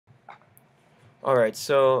Alright,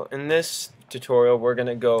 so in this tutorial we're going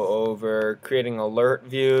to go over creating alert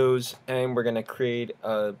views, and we're going to create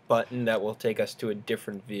a button that will take us to a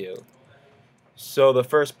different view. So the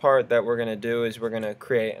first part that we're going to do is we're going to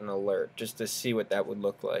create an alert just to see what that would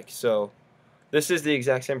look like. So this is the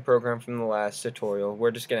exact same program from the last tutorial. We're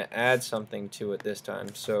just going to add something to it this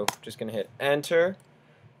time. So just going to hit enter,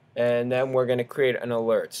 and then we're going to create an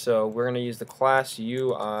alert. So we're going to use the class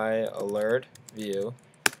UIAlertView.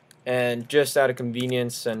 And just out of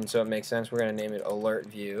convenience and so it makes sense, we're going to name it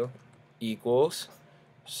AlertView equals.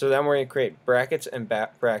 So then we're going to create brackets and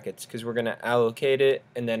brackets because we're going to allocate it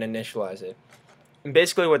and then initialize it. And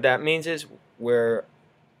basically what that means is we're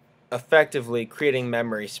effectively creating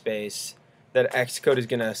memory space that Xcode is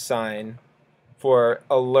going to assign for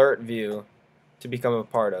AlertView to become a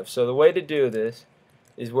part of. So the way to do this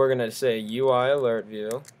is we're going to say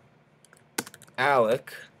UIAlertView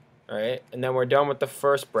alloc. Alright, and then we're done with the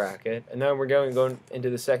first bracket, and then we're going to go into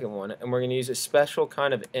the second one, and we're going to use a special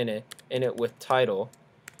kind of init with title,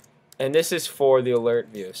 and this is for the alert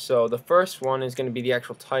view. So the first one is going to be the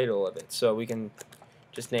actual title of it, so we can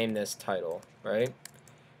just name this title, right?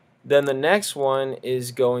 Then the next one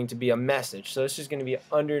is going to be a message, so this is going to be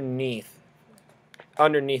underneath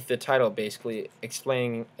the title, basically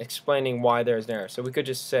explaining why there's an error. So we could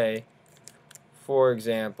just say, for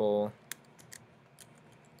example,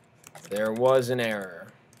 there was an error.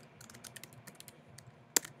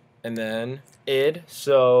 And then id,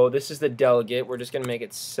 so this is the delegate. We're just going to make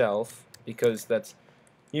it self because that's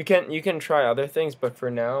you can try other things, but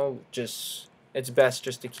for now it's best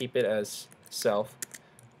just to keep it as self.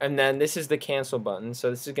 And then this is the cancel button, so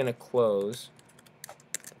this is going to close.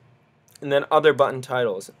 And then other button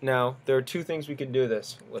titles. Now, there are two things we could do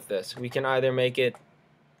with this. We can either make it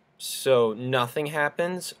so nothing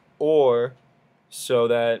happens, or so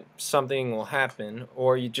that something will happen,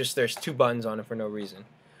 or there's two buttons on it for no reason.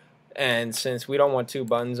 And since we don't want two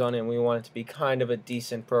buttons on it and we want it to be kind of a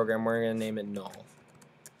decent program, we're going to name it null.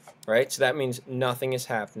 Right? So that means nothing is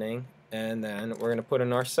happening, and then we're going to put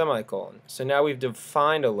in our semicolon. So now we've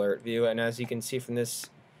defined alert view, and as you can see from this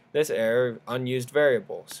error, unused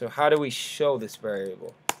variable. So how do we show this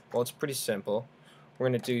variable? Well, it's pretty simple. We're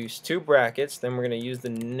going to use two brackets, then we're going to use the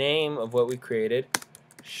name of what we created,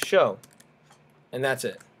 show. And that's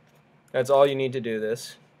it. That's all you need to do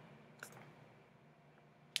this.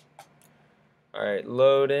 Alright,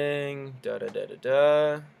 loading,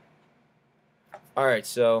 Alright,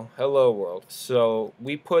 so hello world. So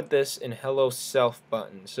we put this in hello self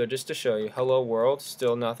button. So just to show you, hello world,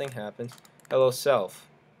 still nothing happens. Hello self.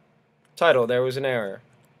 Title, there was an error.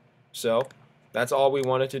 So that's all we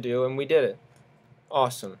wanted to do, and we did it.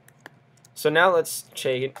 Awesome. So now let's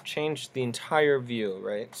change the entire view,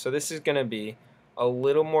 right? So this is going to be a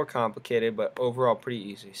little more complicated, but overall pretty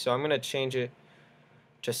easy. So I'm going to change it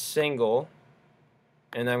to single,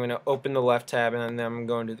 and I'm going to open the left tab, and then I'm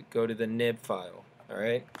going to go to the nib file.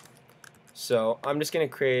 Alright, so I'm just going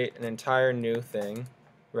to create an entire new thing,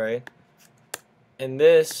 right? And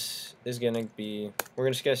this is going to be, we're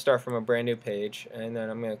just going to start from a brand new page, and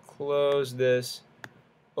then I'm going to close this,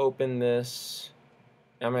 open this,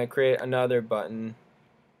 and I'm going to create another button,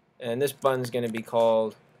 and this button is going to be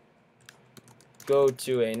called go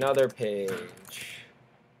to another page.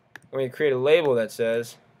 I'm going to create a label that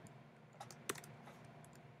says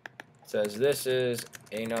this is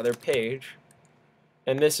another page,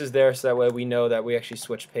 and this is there so that way we know that we actually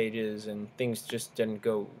switched pages and things just didn't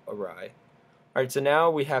go awry. Alright, so now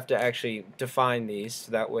we have to actually define these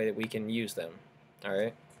so that way that we can use them.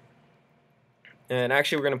 Alright, and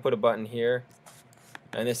actually we're going to put a button here,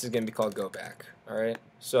 and this is going to be called go back. Alright,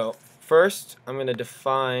 so first I'm going to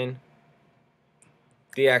define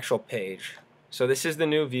the actual page. So this is the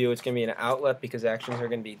new view. It's going to be an outlet because actions are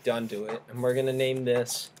going to be done to it, and we're going to name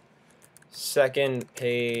this second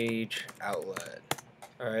page outlet.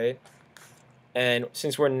 Alright, and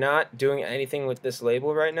since we're not doing anything with this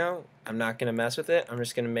label right now, I'm not going to mess with it. I'm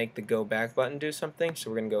just going to make the go back button do something. So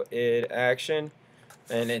we're going to go id action,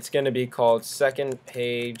 and it's going to be called second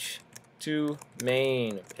page to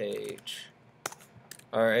main page.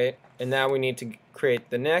 Alright, and now we need to create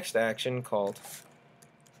the next action called,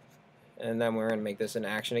 and then we're going to make this an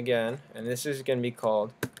action again, and this is going to be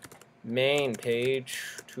called main page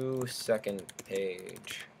to second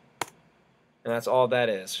page. And that's all that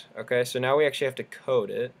is. Okay, so now we actually have to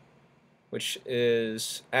code it, which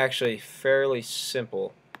is actually fairly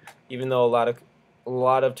simple, even though a lot of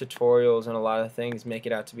tutorials and a lot of things make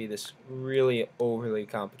it out to be this really overly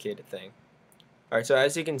complicated thing. Alright, so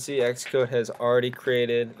as you can see, Xcode has already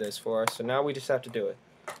created this for us, so now we just have to do it.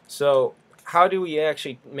 So how do we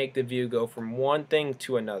actually make the view go from one thing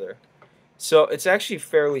to another? So it's actually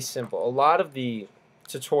fairly simple. A lot of the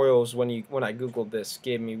tutorials when I googled this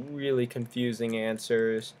gave me really confusing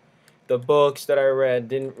answers. The books that I read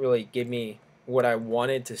didn't really give me what I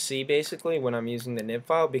wanted to see basically when I'm using the nib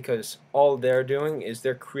file, because all they're doing is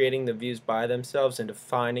they're creating the views by themselves and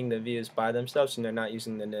defining the views by themselves, and they're not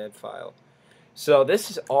using the nib file. So this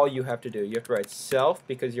is all you have to do. You have to write self,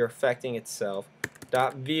 because you're affecting itself,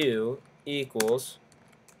 dot view equals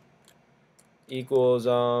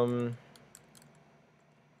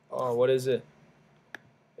oh, what is it?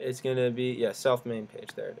 It's gonna be, yeah, self main page.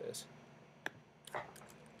 There it is.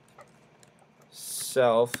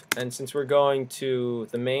 Self, and since we're going to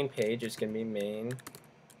the main page, it's gonna be main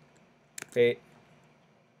page.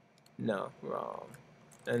 No, wrong.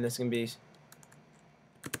 And this is gonna be,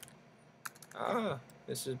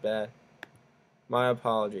 this is bad. My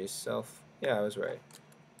apologies. Self. Yeah, I was right.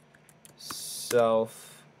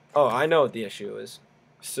 Self. Oh, I know what the issue is.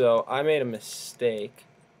 So I made a mistake,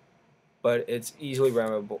 but it's easily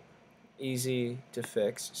rememberable, easy to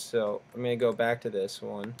fix. So I'm gonna go back to this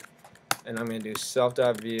one, and I'm gonna do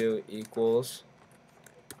self.view equals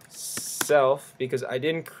self, because I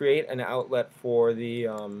didn't create an outlet for the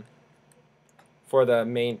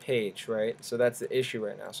main page, right? So that's the issue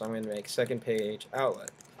right now. So I'm gonna make second page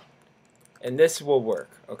outlet, and this will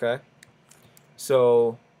work, okay?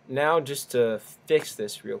 So now, just to fix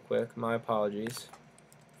this real quick, my apologies,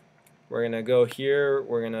 we're gonna go here,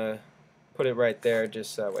 we're gonna put it right there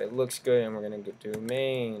just that way it looks good, and we're gonna do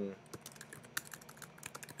main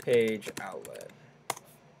page outlet.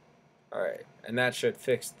 Alright, and that should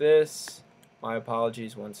fix this. My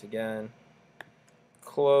apologies once again.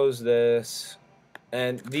 Close this,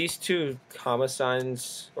 and these two comma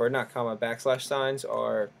signs, or not comma, backslash signs,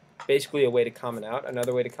 are basically a way to comment out.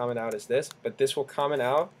 Another way to comment out is this, but this will comment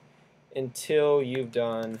out until you've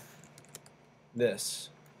done this,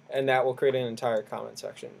 and that will create an entire comment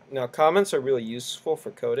section. Now, comments are really useful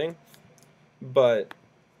for coding, but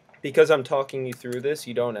because I'm talking you through this,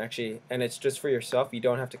 you don't actually, and it's just for yourself, you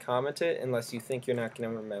don't have to comment it unless you think you're not going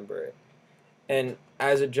to remember it. And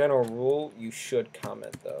as a general rule, you should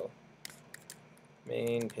comment though.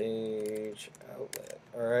 Main page outlet.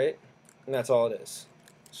 Alright? And that's all it is.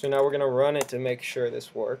 So now we're going to run it to make sure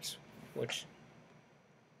this works, which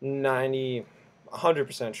 100%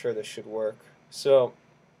 sure this should work. So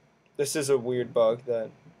this is a weird bug that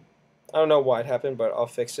I don't know why it happened, but I'll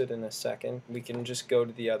fix it in a second. We can just go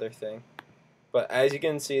to the other thing. But as you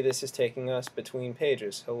can see, this is taking us between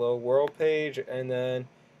pages. Hello world page, and then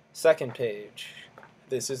second page.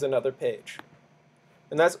 This is another page.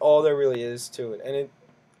 And that's all there really is to it.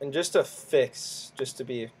 And just to fix, just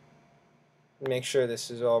to make sure this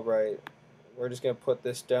is all right, we're just going to put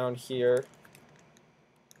this down here.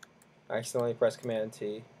 I accidentally pressed Command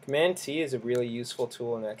T. Command T is a really useful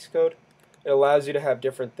tool in Xcode. It allows you to have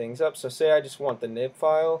different things up. So say I just want the nib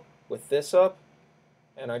file with this up,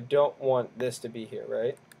 and I don't want this to be here,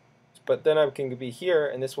 right? But then I can be here,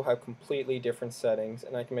 and this will have completely different settings,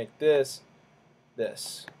 and I can make this.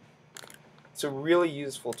 It's a really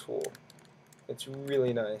useful tool. It's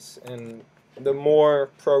really nice, and the more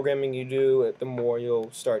programming you do, the more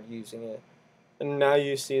you'll start using it. And now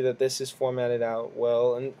you see that this is formatted out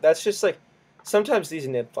well, and that's just like, sometimes these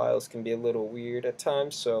nib files can be a little weird at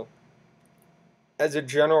times, so as a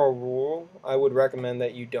general rule, I would recommend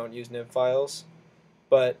that you don't use nib files,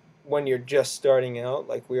 but when you're just starting out,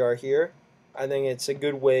 like we are here, I think it's a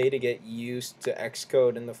good way to get used to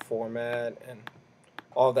Xcode and the format and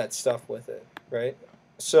all that stuff with it, right?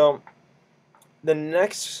 So the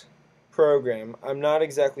next program, I'm not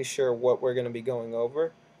exactly sure what we're going to be going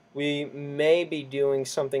over. We may be doing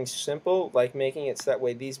something simple, like making it so that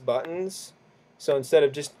way these buttons, so instead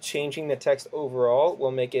of just changing the text overall,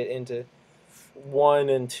 we'll make it into 1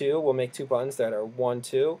 and 2. We'll make two buttons that are 1,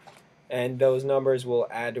 2, and those numbers will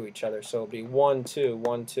add to each other. So it'll be 1, 2,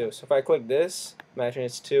 1, 2. So if I click this, imagine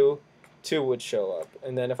it's 2, 2 would show up.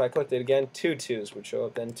 And then if I clicked it again, 2 2s would show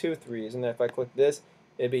up, then 2 3s. And then if I click this,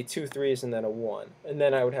 it'd be 2 3s and then a 1. And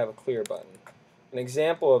then I would have a clear button. An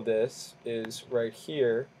example of this is right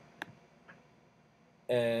here,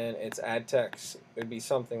 and it's add text. It would be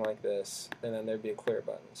something like this, and then there'd be a clear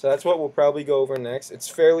button. So that's what we'll probably go over next. It's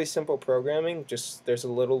fairly simple programming, just there's a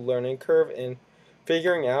little learning curve in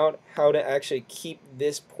figuring out how to actually keep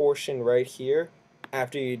this portion right here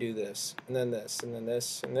after you do this, and then this, and then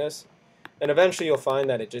this, and this. And eventually you'll find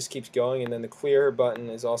that it just keeps going, and then the clear button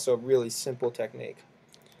is also a really simple technique.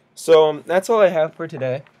 So that's all I have for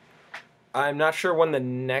today. I'm not sure when the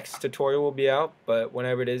next tutorial will be out, but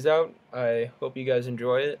whenever it is out, I hope you guys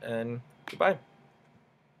enjoy it, and goodbye.